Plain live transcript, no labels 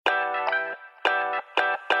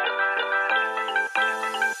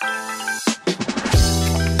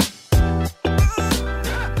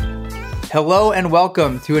Hello and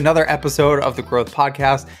welcome to another episode of the Growth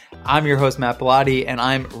Podcast. I'm your host, Matt Bellotti, and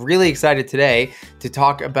I'm really excited today to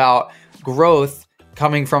talk about growth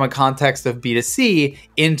coming from a context of B2C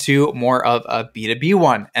into more of a B2B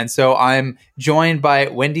one. And so I'm joined by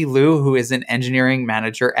Wendy Liu, who is an engineering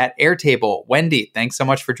manager at Airtable. Wendy, thanks so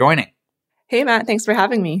much for joining. Hey, Matt, thanks for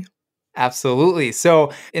having me. Absolutely.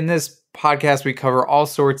 So in this podcast, we cover all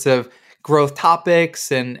sorts of growth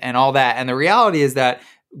topics and all that. And the reality is that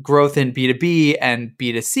growth in B2B and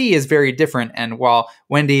B2C is very different. And while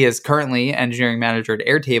Wendy is currently engineering manager at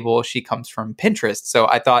Airtable, she comes from Pinterest. So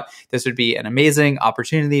I thought this would be an amazing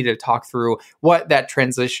opportunity to talk through what that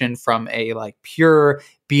transition from a pure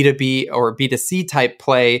B2B or B2C type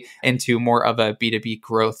play into more of a B2B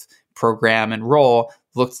growth program and role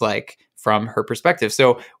looks like from her perspective.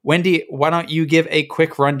 So Wendy, why don't you give a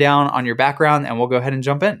quick rundown on your background and we'll go ahead and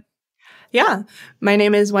jump in. Yeah, my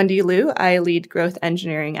name is Wendy Liu. I lead growth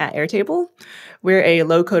engineering at Airtable. We're a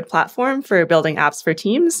low-code platform for building apps for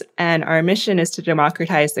teams, and our mission is to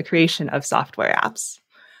democratize the creation of software apps.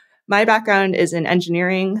 My background is in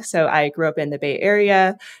engineering, so I grew up in the Bay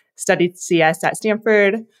Area, studied CS at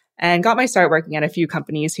Stanford, and got my start working at a few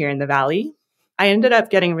companies here in the Valley. I ended up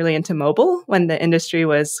getting really into mobile when the industry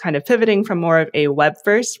was kind of pivoting from more of a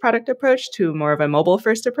web-first product approach to more of a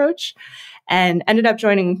mobile-first approach, and ended up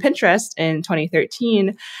joining Pinterest in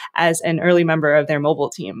 2013 as an early member of their mobile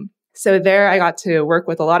team. So there I got to work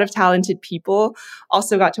with a lot of talented people,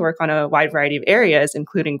 also got to work on a wide variety of areas,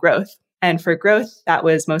 including growth. And for growth, that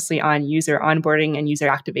was mostly on user onboarding and user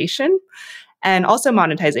activation, and also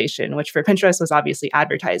monetization, which for Pinterest was obviously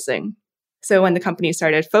advertising. So when the company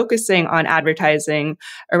started focusing on advertising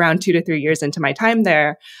around 2 to 3 years into my time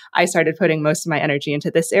there, I started putting most of my energy into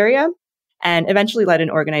this area and eventually led an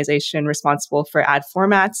organization responsible for ad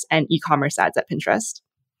formats and e-commerce ads at Pinterest.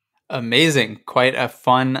 Amazing. Quite a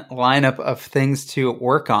fun lineup of things to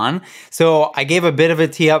work on. So I gave a bit of a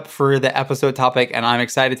tee up for the episode topic, and I'm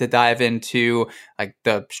excited to dive into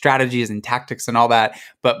the strategies and tactics and all that.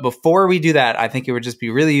 But before we do that, I think it would just be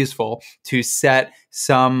really useful to set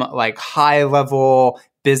some high level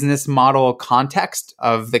business model context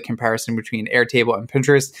of the comparison between Airtable and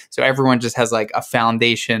Pinterest. So everyone just has a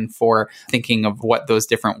foundation for thinking of what those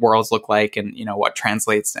different worlds look like and, what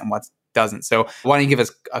translates and what doesn't. So why don't you give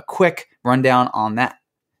us a quick rundown on that?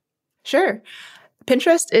 Sure.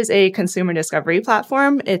 Pinterest is a consumer discovery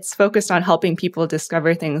platform. It's focused on helping people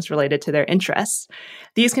discover things related to their interests.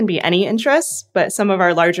 These can be any interests, but some of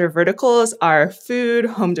our larger verticals are food,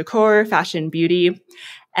 home decor, fashion, beauty.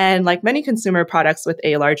 And like many consumer products with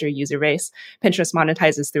a larger user base, Pinterest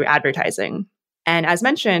monetizes through advertising. And as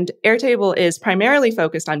mentioned, Airtable is primarily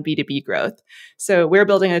focused on B2B growth. So we're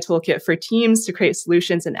building a toolkit for teams to create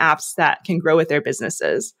solutions and apps that can grow with their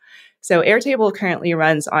businesses. So Airtable currently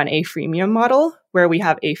runs on a freemium model where we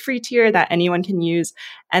have a free tier that anyone can use,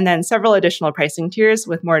 and then several additional pricing tiers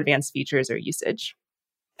with more advanced features or usage.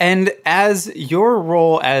 And as your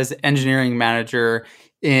role as engineering manager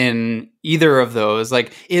in either of those,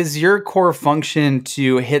 is your core function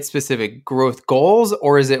to hit specific growth goals,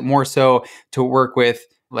 or is it more so to work with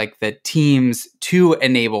the teams to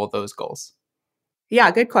enable those goals?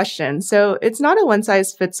 Yeah, good question. So it's not a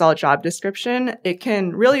one-size-fits-all job description. It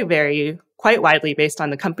can really vary quite widely based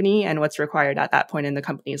on the company and what's required at that point in the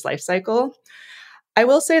company's life cycle. I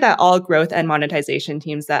will say that all growth and monetization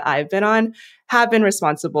teams that I've been on have been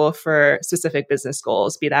responsible for specific business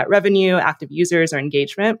goals, be that revenue, active users, or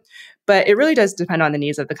engagement. But it really does depend on the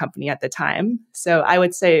needs of the company at the time. So I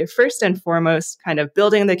would say first and foremost, kind of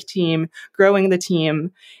building the team, growing the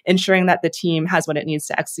team, ensuring that the team has what it needs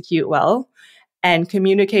to execute well, and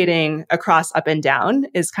communicating across up and down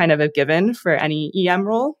is kind of a given for any EM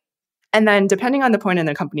role. And then depending on the point in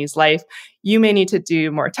the company's life, you may need to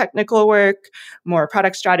do more technical work, more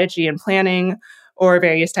product strategy and planning, or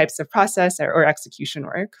various types of process or execution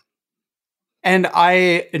work. And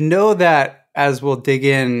I know that as we'll dig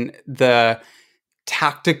in, the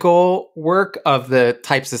tactical work of the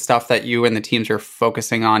types of stuff that you and the teams are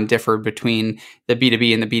focusing on differ between the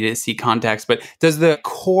B2B and the B2C context. But does the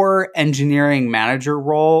core engineering manager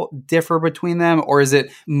role differ between them, or is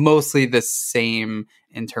it mostly the same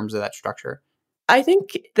in terms of that structure? I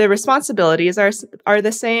think the responsibilities are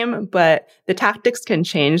the same, but the tactics can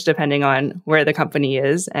change depending on where the company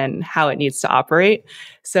is and how it needs to operate.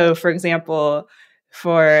 So, for example,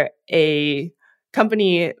 for a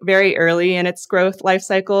company very early in its growth life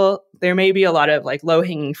cycle, there may be a lot of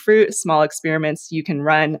low-hanging fruit, small experiments you can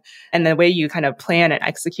run. And the way you kind of plan and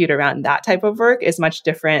execute around that type of work is much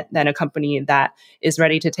different than a company that is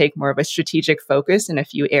ready to take more of a strategic focus in a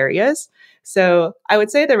few areas. So I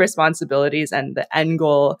would say the responsibilities and the end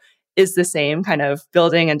goal is the same, kind of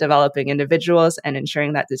building and developing individuals and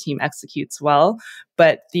ensuring that the team executes well.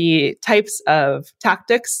 But the types of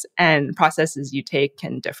tactics and processes you take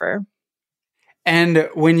can differ. And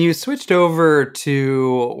when you switched over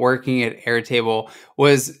to working at Airtable,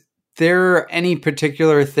 was there any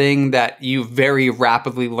particular thing that you very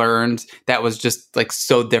rapidly learned that was just like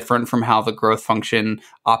so different from how the growth function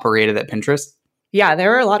operated at Pinterest? Yeah, there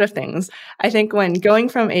were a lot of things. I think when going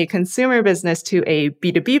from a consumer business to a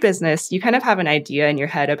B2B business, you kind of have an idea in your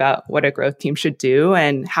head about what a growth team should do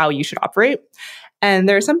and how you should operate. And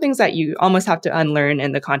there are some things that you almost have to unlearn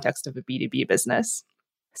in the context of a B2B business.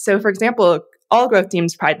 So, for example, all growth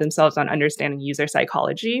teams pride themselves on understanding user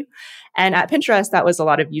psychology. And at Pinterest, that was a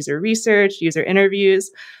lot of user research, user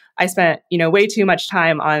interviews. I spent, way too much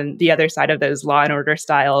time on the other side of those Law and Order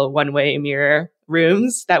style one-way mirror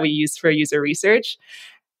rooms that we use for user research.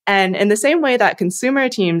 And in the same way that consumer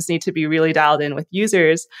teams need to be really dialed in with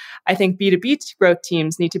users, I think B2B growth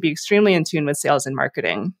teams need to be extremely in tune with sales and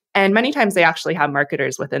marketing. And many times they actually have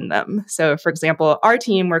marketers within them. So for example, our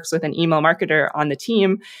team works with an email marketer on the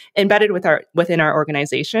team embedded within our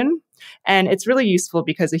organization. And it's really useful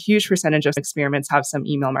because a huge percentage of experiments have some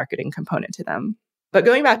email marketing component to them. But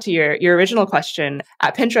going back to your original question,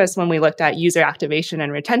 at Pinterest, when we looked at user activation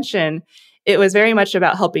and retention, it was very much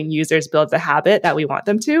about helping users build the habit that we want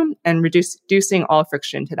them to and reducing all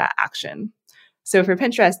friction to that action. So for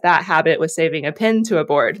Pinterest, that habit was saving a pin to a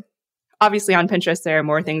board. Obviously, on Pinterest, there are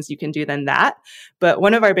more things you can do than that. But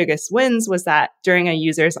one of our biggest wins was that during a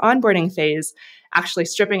user's onboarding phase, actually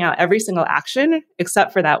stripping out every single action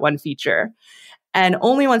except for that one feature. And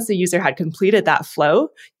only once the user had completed that flow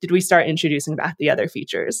did we start introducing back the other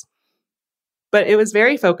features. But it was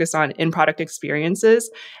very focused on in-product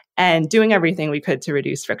experiences and doing everything we could to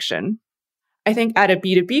reduce friction. I think at a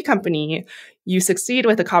B2B company, you succeed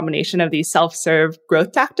with a combination of these self-serve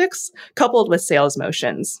growth tactics coupled with sales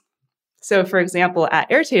motions. So for example, at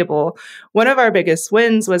Airtable, one of our biggest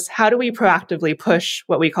wins was how do we proactively push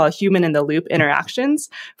what we call human-in-the-loop interactions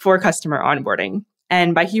for customer onboarding?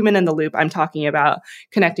 And by human in the loop, I'm talking about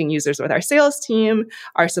connecting users with our sales team,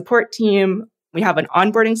 our support team. We have an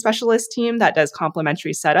onboarding specialist team that does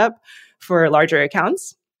complimentary setup for larger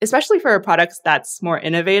accounts, especially for a product that's more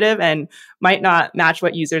innovative and might not match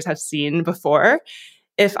what users have seen before.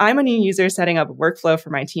 If I'm a new user setting up a workflow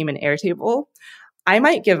for my team in Airtable, I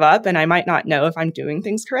might give up and I might not know if I'm doing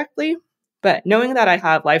things correctly. But knowing that I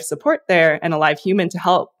have live support there and a live human to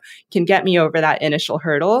help can get me over that initial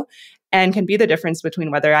hurdle and can be the difference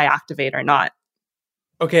between whether I activate or not.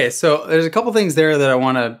 Okay, so there's a couple things there that I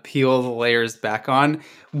want to peel the layers back on.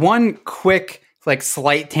 One quick,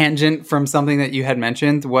 slight tangent from something that you had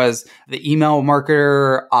mentioned was the email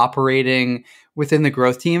marketer operating within the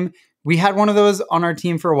growth team. We had one of those on our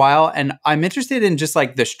team for a while, and I'm interested in just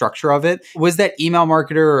the structure of it. Was that email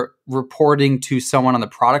marketer reporting to someone on the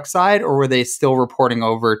product side, or were they still reporting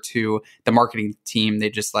over to the marketing team? They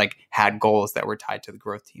just had goals that were tied to the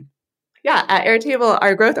growth team. Yeah, at Airtable,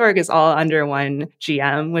 our growth org is all under one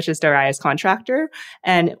GM, which is Darius Contractor.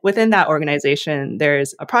 And within that organization,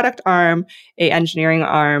 there's a product arm, a engineering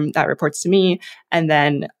arm that reports to me, and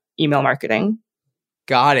then email marketing.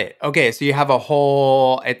 Got it. Okay, so you have a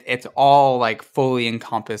whole, it's all fully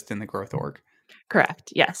encompassed in the growth org.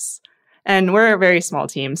 Correct, yes. And we're a very small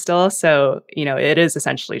team still, so, it is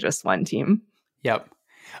essentially just one team. Yep.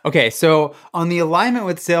 Okay, so on the alignment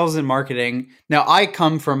with sales and marketing, now I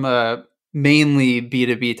come from a mainly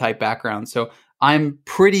B2B type background, so I'm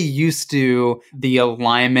pretty used to the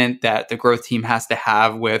alignment that the growth team has to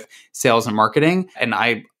have with sales and marketing. And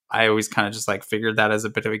I always kind of just figured that as a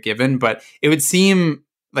bit of a given, but it would seem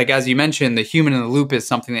as you mentioned, the human in the loop is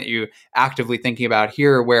something that you actively thinking about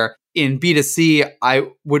here, where in B2C, I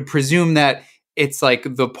would presume that it's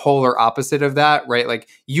the polar opposite of that, right?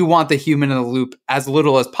 You want the human in the loop as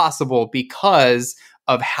little as possible because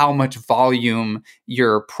of how much volume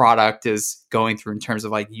your product is going through in terms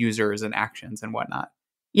of users and actions and whatnot.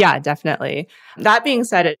 Yeah, definitely. That being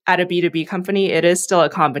said, at a B2B company, it is still a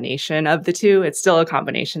combination of the two. It's still a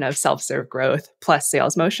combination of self-serve growth plus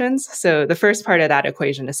sales motions. So the first part of that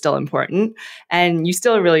equation is still important. And you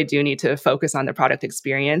still really do need to focus on the product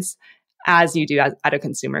experience as you do at a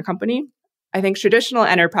consumer company. I think traditional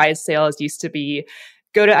enterprise sales used to be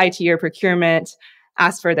go to IT or procurement,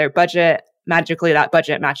 ask for their budget. Magically, that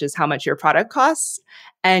budget matches how much your product costs.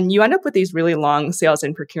 And you end up with these really long sales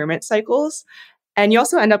and procurement cycles. And you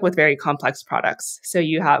also end up with very complex products. So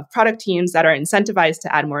you have product teams that are incentivized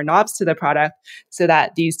to add more knobs to the product so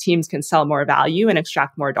that these teams can sell more value and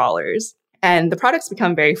extract more dollars. And the products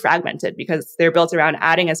become very fragmented because they're built around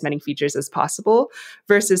adding as many features as possible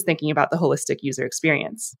versus thinking about the holistic user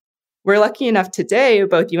experience. We're lucky enough today,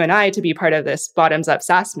 both you and I, to be part of this bottoms-up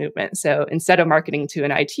SaaS movement. So instead of marketing to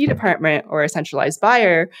an IT department or a centralized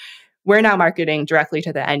buyer, we're now marketing directly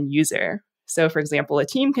to the end user. So for example, a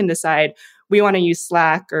team can decide we want to use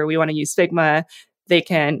Slack or we want to use Figma. They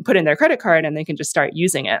can put in their credit card and they can just start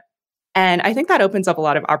using it. And I think that opens up a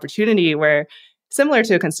lot of opportunity where, similar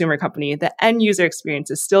to a consumer company, the end user experience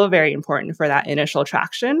is still very important for that initial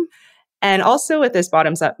traction. And also with this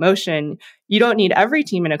bottoms up motion, you don't need every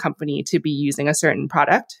team in a company to be using a certain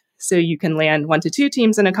product. So you can land 1 to 2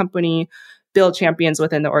 teams in a company, build champions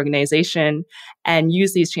within the organization, and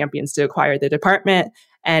use these champions to acquire the department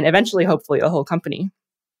and eventually, hopefully, a whole company.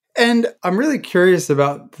 And I'm really curious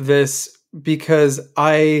about this because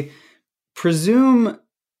I presume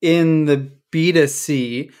in the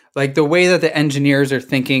B2C, like the way that the engineers are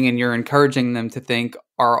thinking and you're encouraging them to think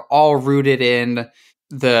are all rooted in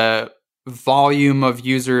the volume of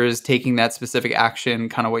users taking that specific action,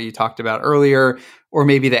 kind of what you talked about earlier, or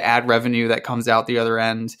maybe the ad revenue that comes out the other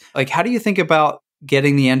end. Like, how do you think about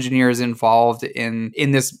getting the engineers involved in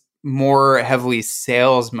this more heavily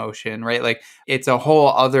sales motion, right? Like, it's a whole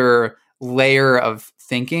other layer of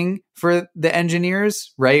thinking for the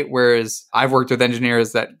engineers, right? Whereas I've worked with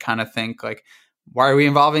engineers that kind of think like, why are we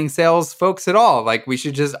involving sales folks at all? Like, we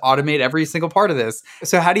should just automate every single part of this.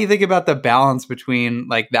 So how do you think about the balance between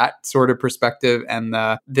like that sort of perspective and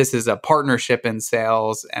this is a partnership in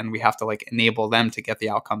sales and we have to like enable them to get the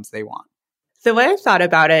outcomes they want? The way I've thought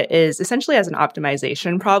about it is essentially as an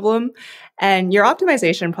optimization problem. And your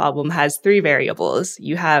optimization problem has 3 variables.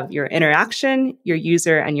 You have your interaction, your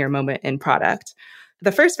user, and your moment in product.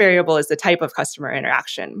 The first variable is the type of customer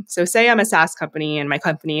interaction. So say I'm a SaaS company and my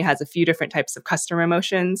company has a few different types of customer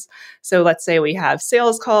emotions. So let's say we have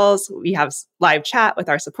sales calls, we have live chat with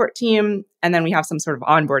our support team, and then we have some sort of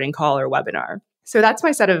onboarding call or webinar. So that's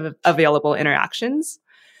my set of available interactions.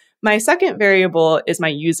 My second variable is my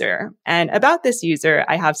user. And about this user,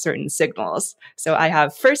 I have certain signals. So I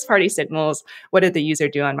have first-party signals. What did the user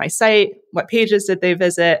do on my site? What pages did they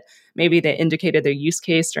visit? Maybe they indicated their use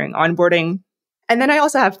case during onboarding. And then I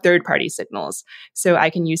also have third-party signals. So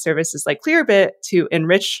I can use services like Clearbit to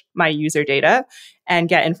enrich my user data and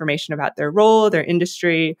get information about their role, their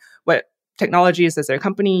industry, what technologies does their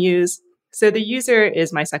company use. So the user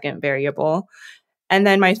is my second variable. And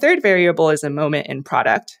then my third variable is a moment in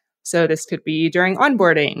product. So this could be during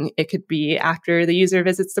onboarding. It could be after the user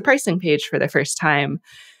visits the pricing page for the first time,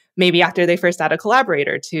 maybe after they first add a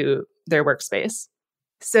collaborator to their workspace.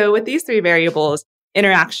 So with these 3 variables,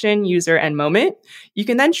 interaction, user, and moment, you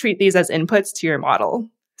can then treat these as inputs to your model.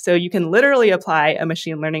 So you can literally apply a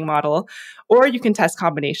machine learning model, or you can test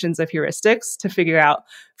combinations of heuristics to figure out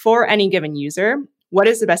for any given user, what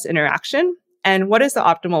is the best interaction and what is the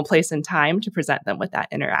optimal place and time to present them with that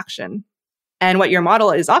interaction. And what your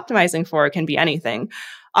model is optimizing for can be anything.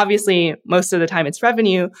 Obviously, most of the time it's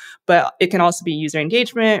revenue, but it can also be user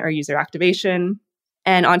engagement or user activation.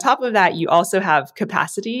 And on top of that, you also have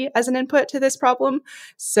capacity as an input to this problem.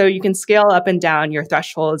 So you can scale up and down your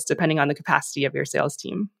thresholds depending on the capacity of your sales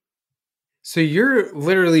team. So you're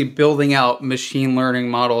literally building out machine learning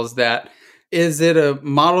models is it a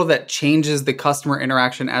model that changes the customer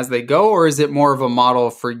interaction as they go, or is it more of a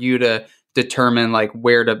model for you to determine like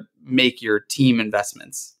where to make your team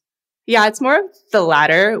investments? Yeah, it's more of the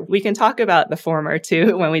latter. We can talk about the former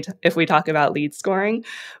too if we talk about lead scoring,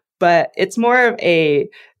 but it's more of a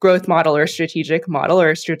growth model or strategic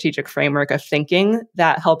framework of thinking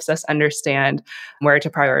that helps us understand where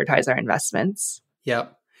to prioritize our investments.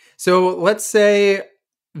 Yep. So let's say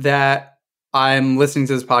that I'm listening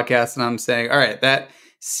to this podcast and I'm saying, all right, that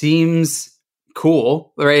seems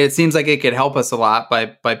cool, right? It seems like it could help us a lot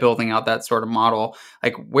by building out that sort of model.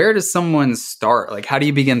 Like, where does someone start? Like, how do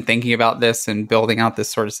you begin thinking about this and building out this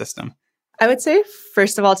sort of system? I would say,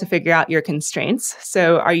 first of all, to figure out your constraints.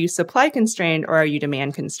 So are you supply constrained or are you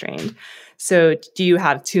demand constrained? So do you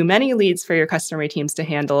have too many leads for your customer teams to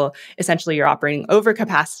handle? Essentially, you're operating over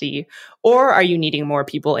capacity, or are you needing more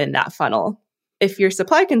people in that funnel? If you're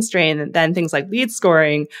supply constrained, then things like lead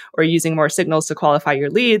scoring or using more signals to qualify your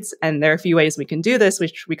leads, and there are a few ways we can do this,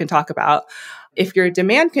 which we can talk about. If you're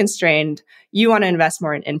demand constrained, you want to invest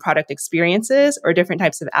more in in-product experiences or different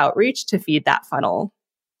types of outreach to feed that funnel.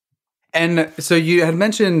 And so you had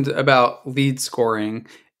mentioned about lead scoring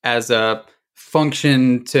as a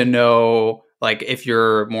function to know like if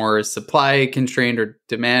you're more supply constrained or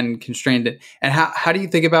demand constrained. And how do you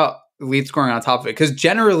think about lead scoring on top of it? Because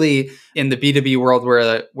generally in the B2B world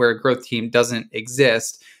where a growth team doesn't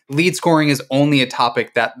exist, lead scoring is only a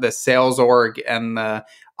topic that the sales org and the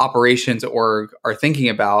operations org are thinking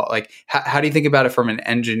about? Like, how do you think about it from an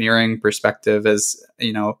engineering perspective as,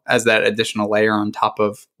 as that additional layer on top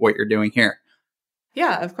of what you're doing here?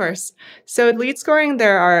 Yeah, of course. So lead scoring,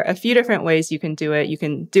 there are a few different ways you can do it. You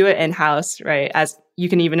can do it in-house, right? As you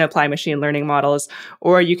can even apply machine learning models,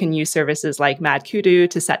 or you can use services like MadKudu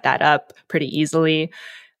to set that up pretty easily.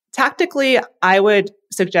 Tactically, I would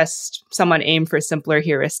suggest someone aim for simpler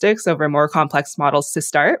heuristics over more complex models to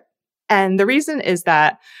start. And the reason is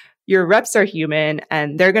that your reps are human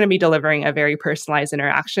and they're going to be delivering a very personalized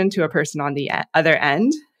interaction to a person on the other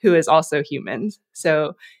end who is also human.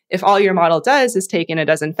 So if all your model does is take in a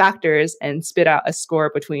dozen factors and spit out a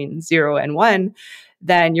score between 0 and 1,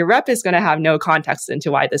 then your rep is going to have no context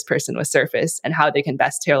into why this person was surfaced and how they can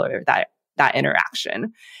best tailor that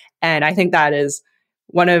interaction. And I think that is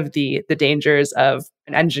one of the dangers of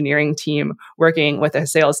an engineering team working with a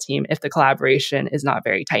sales team if the collaboration is not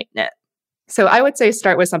very tight-knit. So I would say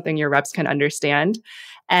start with something your reps can understand.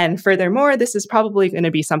 And furthermore, this is probably going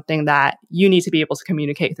to be something that you need to be able to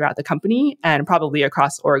communicate throughout the company and probably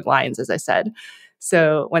across org lines, as I said.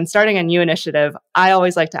 So when starting a new initiative, I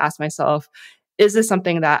always like to ask myself, is this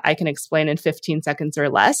something that I can explain in 15 seconds or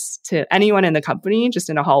less to anyone in the company, just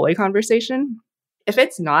in a hallway conversation? If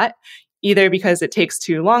it's not, either because it takes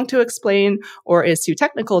too long to explain or is too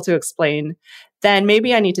technical to explain, then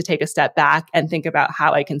maybe I need to take a step back and think about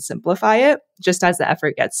how I can simplify it just as the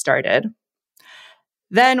effort gets started.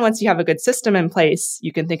 Then once you have a good system in place,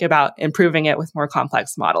 you can think about improving it with more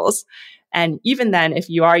complex models. And even then, if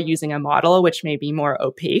you are using a model which may be more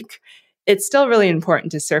opaque, it's still really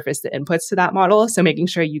important to surface the inputs to that model. So making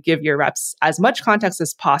sure you give your reps as much context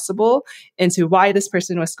as possible into why this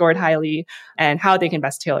person was scored highly and how they can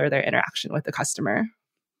best tailor their interaction with the customer.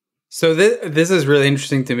 So this is really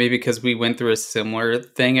interesting to me because we went through a similar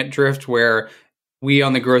thing at Drift where we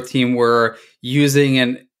on the growth team were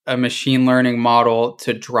using a machine learning model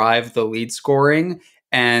to drive the lead scoring.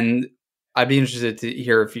 And I'd be interested to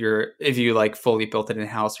hear if you like fully built it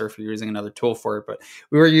in-house or if you're using another tool for it. But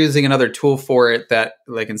we were using another tool for it that,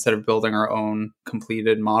 like, instead of building our own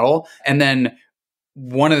completed model. And then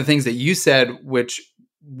one of the things that you said, which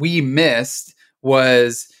we missed,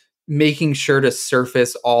 was making sure to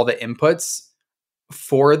surface all the inputs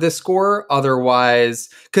for the score. Otherwise,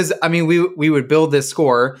 because I mean, we would build this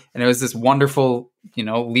score and it was this wonderful,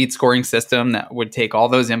 lead scoring system that would take all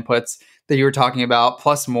those inputs that you were talking about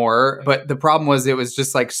plus more. But the problem was it was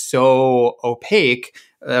just like so opaque.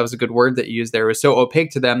 That was a good word that you used there. It was so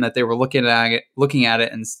opaque to them that they were looking at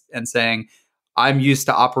it and saying, I'm used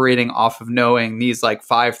to operating off of knowing these like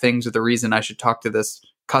 5 things are the reason I should talk to this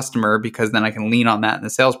customer because then I can lean on that in the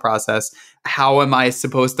sales process. How am I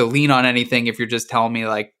supposed to lean on anything if you're just telling me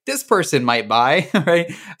like this person might buy, right?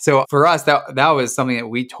 So for us, that was something that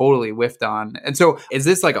we totally whiffed on. And so is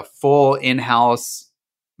this like a full in-house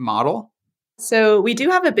model? So we do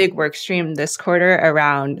have a big work stream this quarter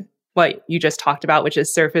around what you just talked about, which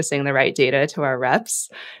is surfacing the right data to our reps.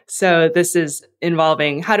 So this is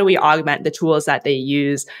involving how do we augment the tools that they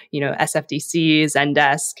use, SFDC,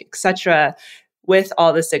 Zendesk, et cetera, with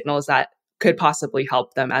all the signals that could possibly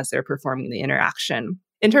help them as they're performing the interaction.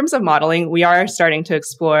 In terms of modeling, we are starting to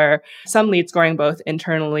explore some lead scoring both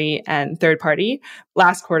internally and third party.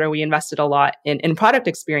 Last quarter, we invested a lot in product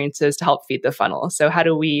experiences to help feed the funnel. So how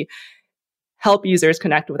do we help users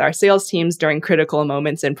connect with our sales teams during critical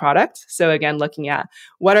moments in product? So again, looking at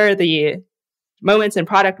what are the moments in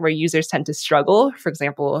product where users tend to struggle, for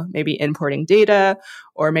example, maybe importing data,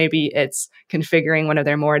 or maybe it's configuring one of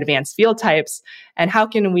their more advanced field types, and how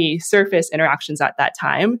can we surface interactions at that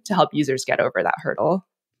time to help users get over that hurdle?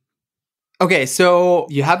 Okay, so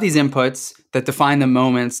you have these inputs that define the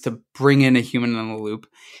moments to bring in a human in the loop.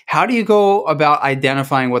 How do you go about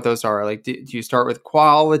identifying what those are? Like, do you start with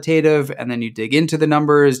qualitative and then you dig into the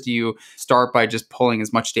numbers? Do you start by just pulling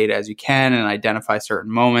as much data as you can and identify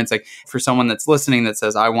certain moments? Like for someone that's listening that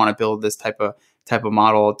says, I want to build this type of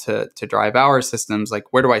model to drive our systems,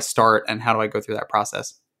 like where do I start and how do I go through that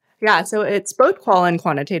process? Yeah, so it's both qual and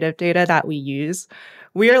quantitative data that we use.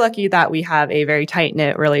 We are lucky that we have a very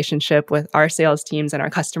tight-knit relationship with our sales teams and our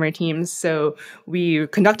customer teams. So we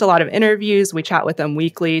conduct a lot of interviews. We chat with them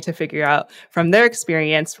weekly to figure out from their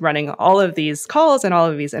experience running all of these calls and all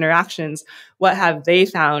of these interactions, what have they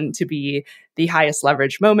found to be the highest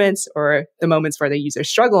leverage moments or the moments where the users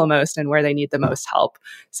struggle most and where they need the most help.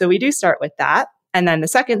 So we do start with that. And then the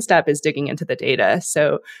second step is digging into the data.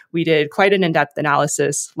 So we did quite an in-depth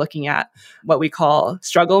analysis looking at what we call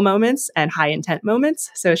struggle moments and high intent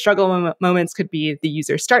moments. So struggle moments could be the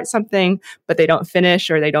user starts something, but they don't finish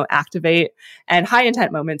or they don't activate. And high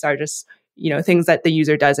intent moments are just, things that the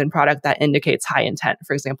user does in product that indicates high intent,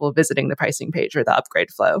 for example, visiting the pricing page or the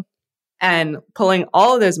upgrade flow. And pulling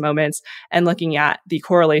all of those moments and looking at the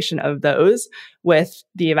correlation of those with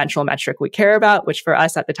the eventual metric we care about, which for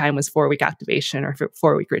us at the time was 4-week activation or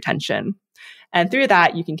 4-week retention. And through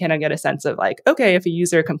that, you can kind of get a sense of like, okay, if a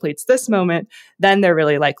user completes this moment, then they're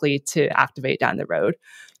really likely to activate down the road.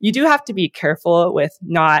 You do have to be careful with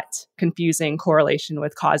not confusing correlation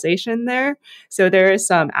with causation there. So there is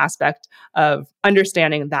some aspect of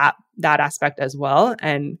understanding that aspect as well.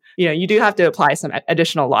 And, you do have to apply some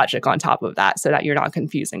additional logic on top of that so that you're not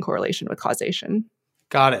confusing correlation with causation.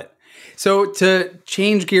 Got it. So to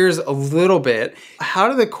change gears a little bit, how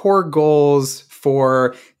do the core goals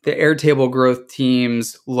for the Airtable growth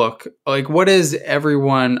teams look? Like, what is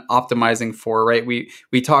everyone optimizing for, right?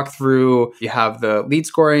 We talked through, you have the lead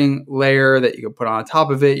scoring layer that you can put on top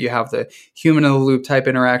of it. You have the human in the loop type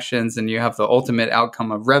interactions, and you have the ultimate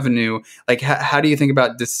outcome of revenue. Like, how do you think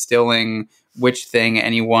about distilling which thing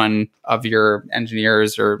any one of your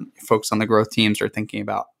engineers or folks on the growth teams are thinking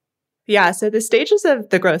about? Yeah, so the stages of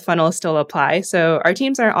the growth funnel still apply. So our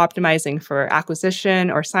teams are optimizing for acquisition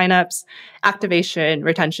or signups, activation,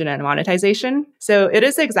 retention, and monetization. So it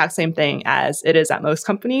is the exact same thing as it is at most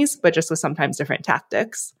companies, but just with sometimes different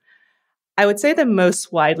tactics. I would say the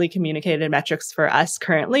most widely communicated metrics for us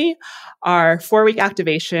currently are 4-week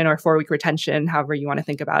activation or 4-week retention, however you want to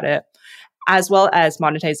think about it, as well as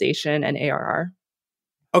monetization and ARR.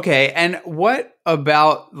 Okay. And what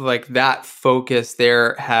about like that focus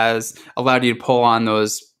there has allowed you to pull on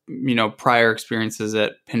those, prior experiences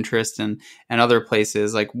at Pinterest and other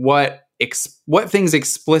places? Like what things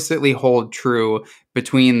explicitly hold true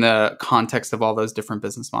between the context of all those different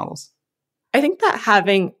business models? I think that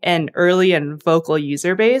having an early and vocal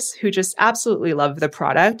user base who just absolutely love the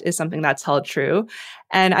product is something that's held true.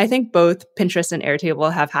 And I think both Pinterest and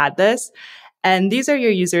Airtable have had this. And these are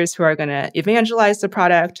your users who are going to evangelize the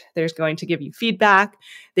product. They're going to give you feedback.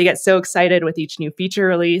 They get so excited with each new feature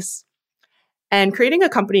release. And creating a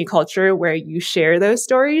company culture where you share those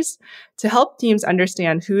stories to help teams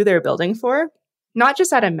understand who they're building for, not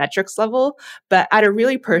just at a metrics level, but at a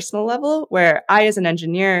really personal level where I, as an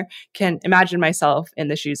engineer, can imagine myself in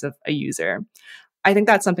the shoes of a user. I think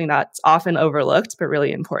that's something that's often overlooked, but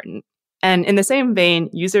really important. And in the same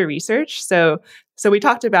vein, user research. So we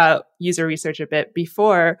talked about user research a bit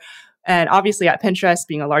before. And obviously at Pinterest,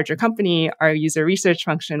 being a larger company, our user research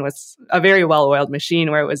function was a very well-oiled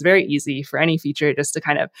machine where it was very easy for any feature just to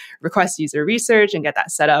kind of request user research and get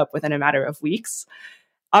that set up within a matter of weeks.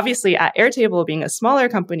 Obviously at Airtable, being a smaller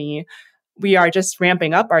company, we are just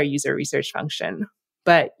ramping up our user research function.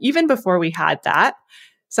 But even before we had that,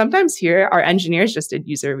 sometimes here, our engineers just did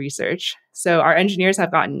user research. So our engineers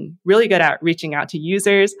have gotten really good at reaching out to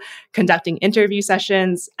users, conducting interview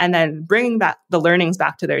sessions, and then bringing back the learnings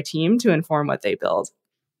back to their team to inform what they build.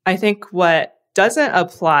 I think what doesn't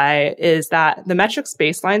apply is that the metrics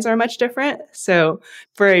baselines are much different. So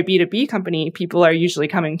for a B2B company, people are usually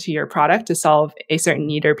coming to your product to solve a certain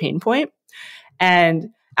need or pain point.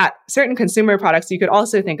 And at certain consumer products, you could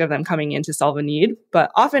also think of them coming in to solve a need, but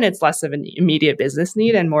often it's less of an immediate business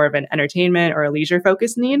need and more of an entertainment or a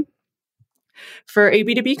leisure-focused need. For a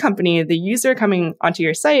B2B company, the user coming onto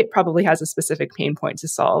your site probably has a specific pain point to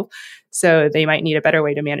solve. So they might need a better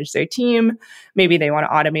way to manage their team. Maybe they want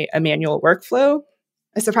to automate a manual workflow.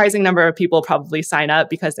 A surprising number of people probably sign up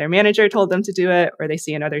because their manager told them to do it, or they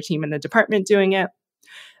see another team in the department doing it.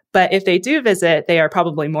 But if they do visit, they are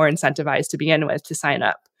probably more incentivized to begin with to sign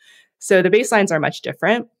up. So the baselines are much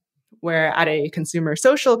different, where at a consumer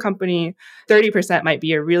social company, 30% might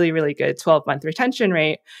be a really, really good 12-month retention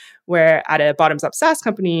rate, where at a bottoms-up SaaS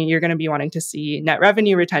company, you're going to be wanting to see net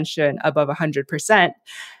revenue retention above 100%.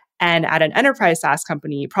 And at an enterprise SaaS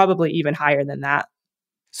company, probably even higher than that.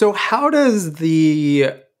 So how does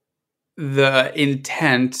the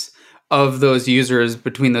intent of those users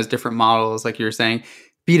between those different models, like you're saying,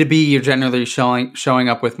 B2B, you're generally showing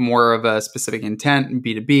up with more of a specific intent. In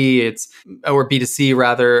B2B, or B2C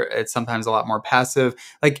rather, it's sometimes a lot more passive.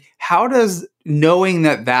 Like, how does knowing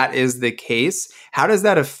that is the case, how does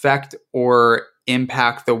that affect or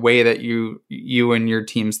impact the way that you and your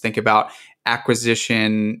teams think about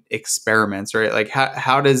acquisition experiments, right? Like,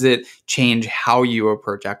 how does it change how you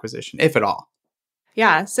approach acquisition, if at all?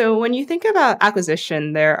 Yeah. So when you think about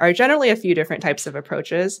acquisition, there are generally a few different types of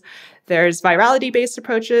approaches. There's virality-based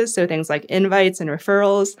approaches, so things like invites and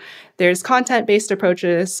referrals. There's content-based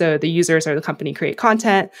approaches, so the users or the company create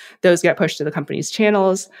content. Those get pushed to the company's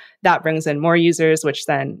channels. That brings in more users, which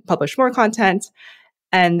then publish more content.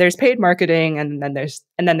 And there's paid marketing, and then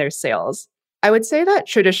there's sales. I would say that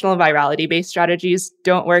traditional virality-based strategies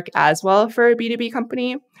don't work as well for a B2B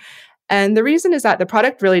company. And the reason is that the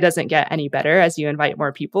product really doesn't get any better as you invite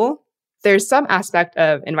more people. There's some aspect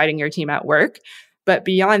of inviting your team at work, but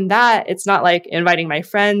beyond that, it's not like inviting my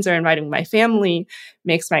friends or inviting my family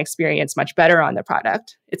makes my experience much better on the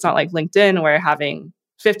product. It's not like LinkedIn where having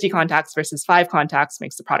 50 contacts versus 5 contacts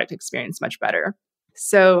makes the product experience much better.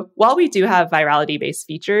 So while we do have virality-based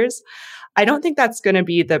features, I don't think that's going to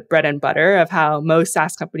be the bread and butter of how most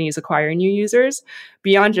SaaS companies acquire new users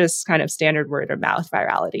beyond just kind of standard word of mouth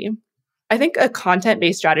virality. I think a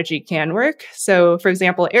content-based strategy can work. So for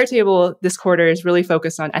example, Airtable this quarter is really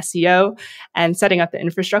focused on SEO and setting up the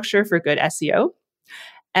infrastructure for good SEO.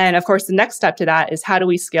 And of course, the next step to that is how do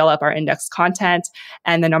we scale up our index content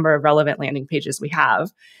and the number of relevant landing pages we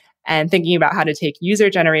have? And thinking about how to take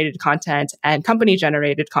user-generated content and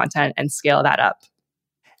company-generated content and scale that up.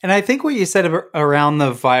 And I think what you said around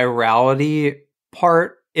the virality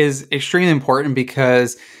part is extremely important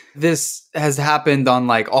because this has happened on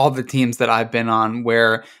like all the teams that I've been on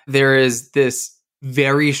where there is this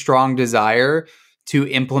very strong desire to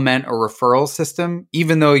implement a referral system,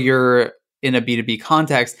 even though you're in a B2B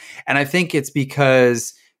context. And I think it's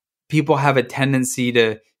because people have a tendency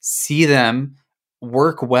to see them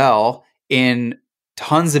work well in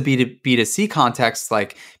tons of B2C contexts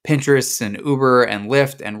like Pinterest and Uber and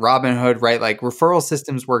Lyft and Robinhood, right? Like referral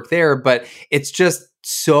systems work there, but it's just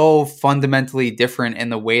so fundamentally different in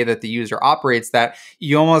the way that the user operates that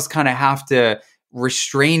you almost kind of have to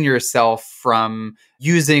restrain yourself from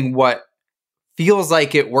using what feels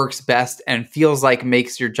like it works best and feels like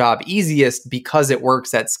makes your job easiest because it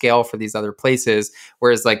works at scale for these other places.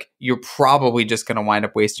 Whereas like you're probably just going to wind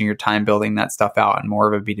up wasting your time building that stuff out in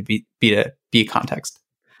more of a B2B context.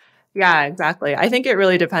 Yeah, exactly. I think it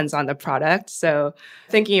really depends on the product. So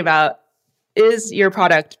thinking about, is your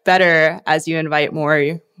product better as you invite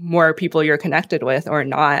more people you're connected with or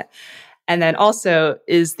not? And then also,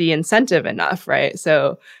 is the incentive enough, right?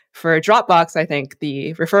 So for Dropbox, I think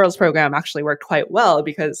the referrals program actually worked quite well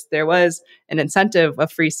because there was an incentive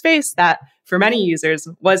of free space that for many users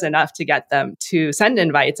was enough to get them to send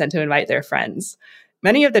invites and to invite their friends.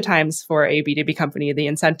 Many of the times for a B2B company, the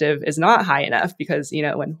incentive is not high enough because,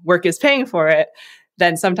 when work is paying for it,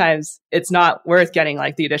 then sometimes it's not worth getting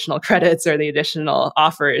like the additional credits or the additional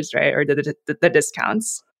offers, right? Or the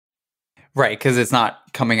discounts. Right, because it's not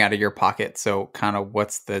coming out of your pocket. So kind of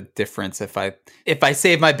what's the difference if I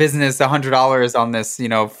save my business $100 on this,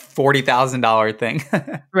 $40,000 thing?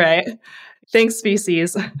 Right. Thanks,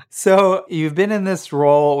 VCs. So you've been in this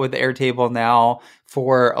role with Airtable now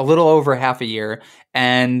for a little over half a year.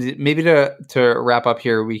 And maybe to wrap up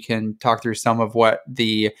here, we can talk through some of what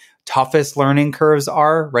the toughest learning curves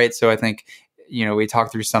are, right? So I think, we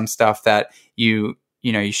talked through some stuff that you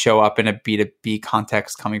show up in a B2B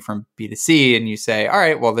context coming from B2C and you say, all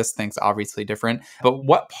right, well, this thing's obviously different. But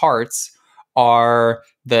what parts are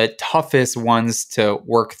the toughest ones to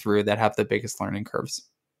work through that have the biggest learning curves?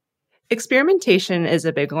 Experimentation is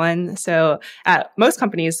a big one. So at most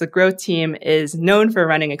companies, the growth team is known for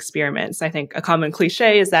running experiments. I think a common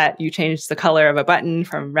cliche is that you change the color of a button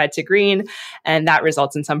from red to green, and that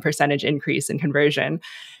results in some percentage increase in conversion.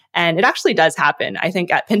 And it actually does happen. I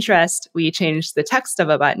think at Pinterest, we changed the text of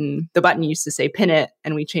a button. The button used to say pin it,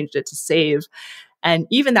 and we changed it to save. And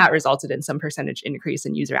even that resulted in some percentage increase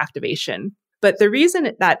in user activation. But the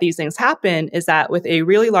reason that these things happen is that with a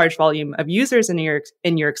really large volume of users in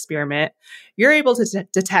your experiment, you're able to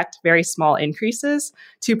detect very small increases,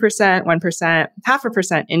 2%, 1%,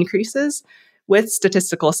 0.5% increases with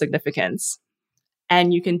statistical significance.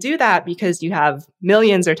 And you can do that because you have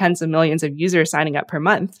millions or tens of millions of users signing up per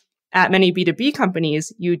month. At many B2B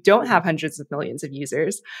companies, you don't have hundreds of millions of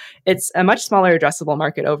users. It's a much smaller addressable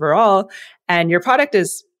market overall, and your product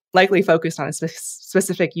is likely focused on a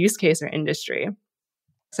specific use case or industry.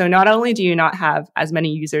 So not only do you not have as many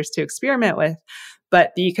users to experiment with,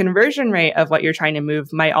 but the conversion rate of what you're trying to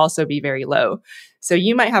move might also be very low. So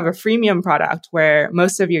you might have a freemium product where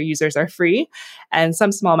most of your users are free and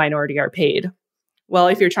some small minority are paid. Well,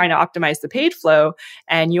 if you're trying to optimize the paid flow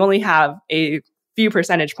and you only have a few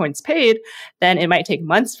percentage points paid, then it might take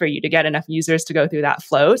months for you to get enough users to go through that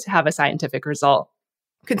flow to have a scientific result.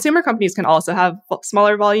 Consumer companies can also have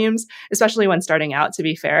smaller volumes, especially when starting out, to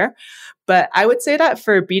be fair. But I would say that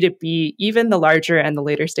for B2B, even the larger and the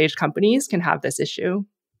later stage companies can have this issue.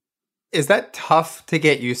 Is that tough to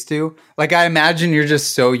get used to? Like, I imagine you're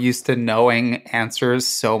just so used to knowing answers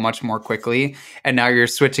so much more quickly. And now you're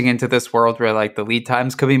switching into this world where like the lead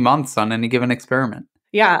times could be months on any given experiment.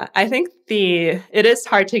 Yeah, I think it is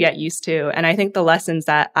hard to get used to. And I think the lessons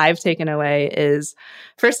that I've taken away is,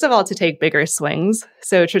 first of all, to take bigger swings.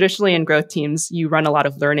 So traditionally in growth teams, you run a lot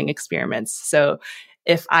of learning experiments. So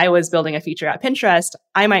if I was building a feature at Pinterest,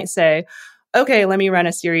 I might say, okay, let me run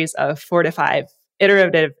a series of 4 to 5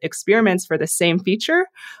 iterative experiments for the same feature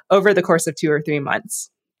over the course of 2 or 3 months.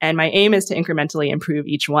 And my aim is to incrementally improve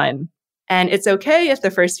each one. And it's okay if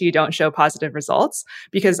the first few don't show positive results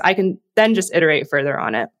because I can then just iterate further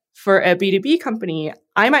on it. For a B2B company,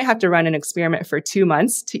 I might have to run an experiment for 2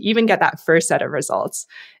 months to even get that first set of results,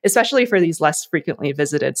 especially for these less frequently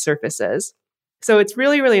visited surfaces. So it's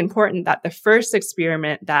really, really important that the first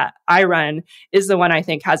experiment that I run is the one I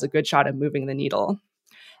think has a good shot of moving the needle.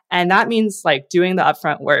 And that means like doing the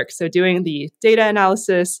upfront work. So doing the data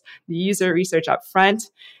analysis, the user research up front,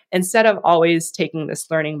 instead of always taking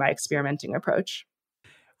this learning by experimenting approach.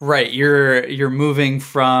 Right. You're moving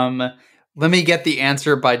from let me get the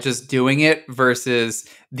answer by just doing it versus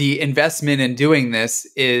the investment in doing this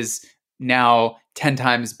is now 10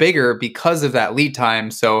 times bigger because of that lead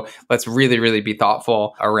time. So let's really, really be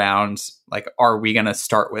thoughtful around like, are we going to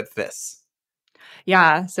start with this?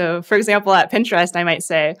 Yeah. So for example, at Pinterest, I might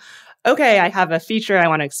say, okay, I have a feature I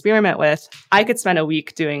want to experiment with. I could spend a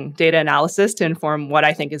week doing data analysis to inform what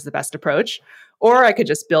I think is the best approach. Or I could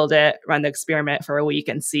just build it, run the experiment for a week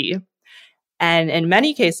and see. And in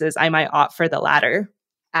many cases, I might opt for the latter.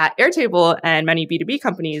 At Airtable and many B2B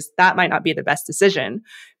companies, that might not be the best decision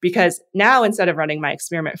because now instead of running my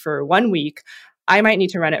experiment for 1 week, I might need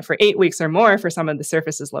to run it for 8 weeks or more for some of the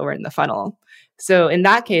surfaces lower in the funnel. So in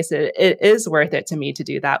that case, it is worth it to me to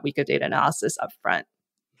do that week of data analysis upfront.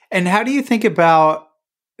 And how do you think about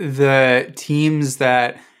the teams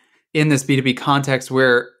that in this B2B context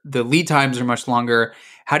where the lead times are much longer?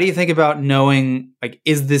 How do you think about knowing, like,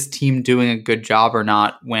 is this team doing a good job or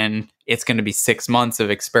not when it's going to be 6 months of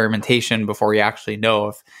experimentation before you actually know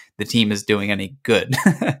if the team is doing any good?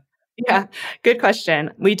 Yeah, good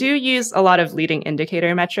question. We do use a lot of leading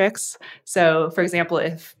indicator metrics. So, for example,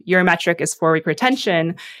 if your metric is 4-week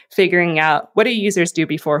retention, figuring out what do users do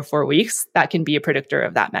before 4 weeks, that can be a predictor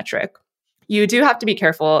of that metric. You do have to be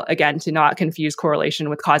careful, again, to not confuse correlation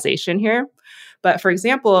with causation here. But for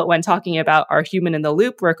example, when talking about our human in the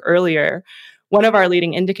loop work earlier, one of our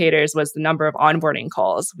leading indicators was the number of onboarding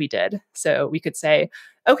calls we did. So we could say,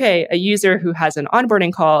 okay, a user who has an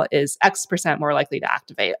onboarding call is X% more likely to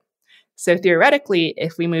activate. So theoretically,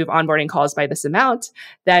 if we move onboarding calls by this amount,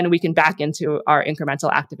 then we can back into our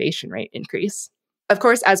incremental activation rate increase. Of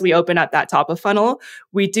course, as we open up that top of funnel,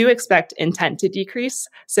 we do expect intent to decrease.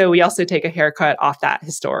 So we also take a haircut off that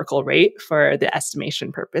historical rate for the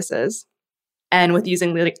estimation purposes. And with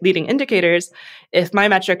using leading indicators, if my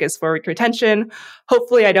metric is 4-week retention,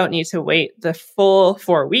 hopefully I don't need to wait the full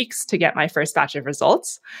 4 weeks to get my first batch of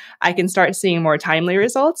results. I can start seeing more timely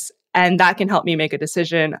results. And that can help me make a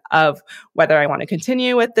decision of whether I want to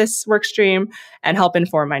continue with this work stream and help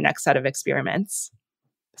inform my next set of experiments.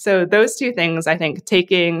 So those two things, I think,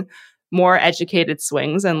 taking more educated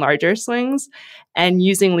swings and larger swings and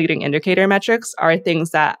using leading indicator metrics are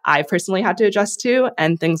things that I personally had to adjust to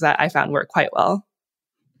and things that I found work quite well.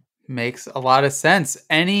 Makes a lot of sense.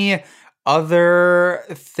 Any other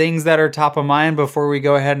things that are top of mind before we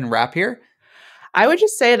go ahead and wrap here? I would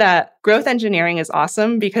just say that growth engineering is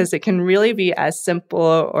awesome because it can really be as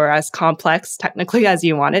simple or as complex technically as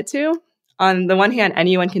you want it to. On the one hand,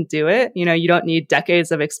 anyone can do it. You don't need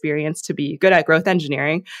decades of experience to be good at growth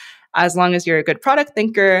engineering. As long as you're a good product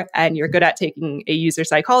thinker and you're good at taking a user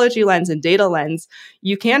psychology lens and data lens,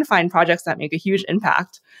 you can find projects that make a huge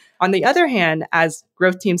impact. On the other hand, as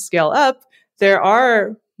growth teams scale up, there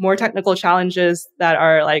are more technical challenges that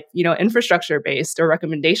are like, infrastructure based or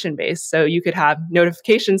recommendation based. So you could have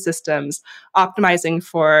notification systems optimizing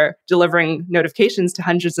for delivering notifications to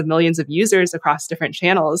hundreds of millions of users across different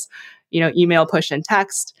channels, email, push, and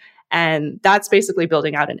text. And that's basically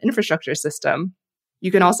building out an infrastructure system. You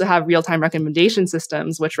can also have real-time recommendation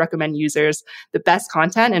systems, which recommend users the best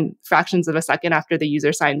content in fractions of a second after the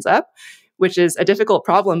user signs up, which is a difficult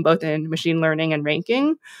problem both in machine learning and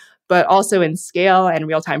ranking, but also in scale and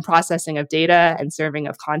real-time processing of data and serving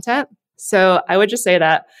of content. So I would just say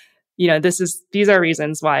that, these are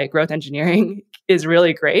reasons why growth engineering is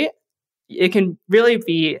really great. It can really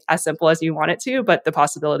be as simple as you want it to, but the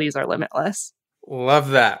possibilities are limitless.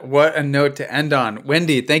 Love that. What a note to end on.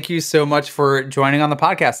 Wendy, thank you so much for joining on the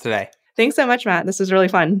podcast today. Thanks so much, Matt. This was really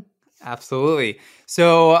fun. Absolutely.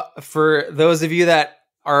 So for those of you that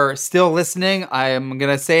are still listening, I am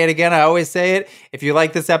going to say it again. I always say it. If you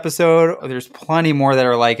like this episode, there's plenty more that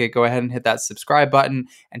are like it. Go ahead and hit that subscribe button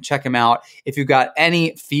and check them out. If you've got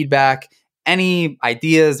any feedback, any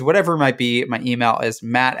ideas, whatever it might be, my email is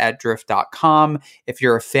matt@drift.com. If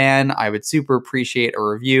you're a fan, I would super appreciate a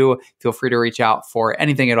review. Feel free to reach out for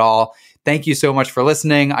anything at all. Thank you so much for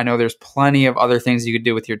listening. I know there's plenty of other things you could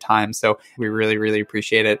do with your time, so we really, really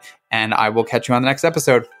appreciate it. And I will catch you on the next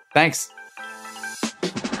episode. Thanks.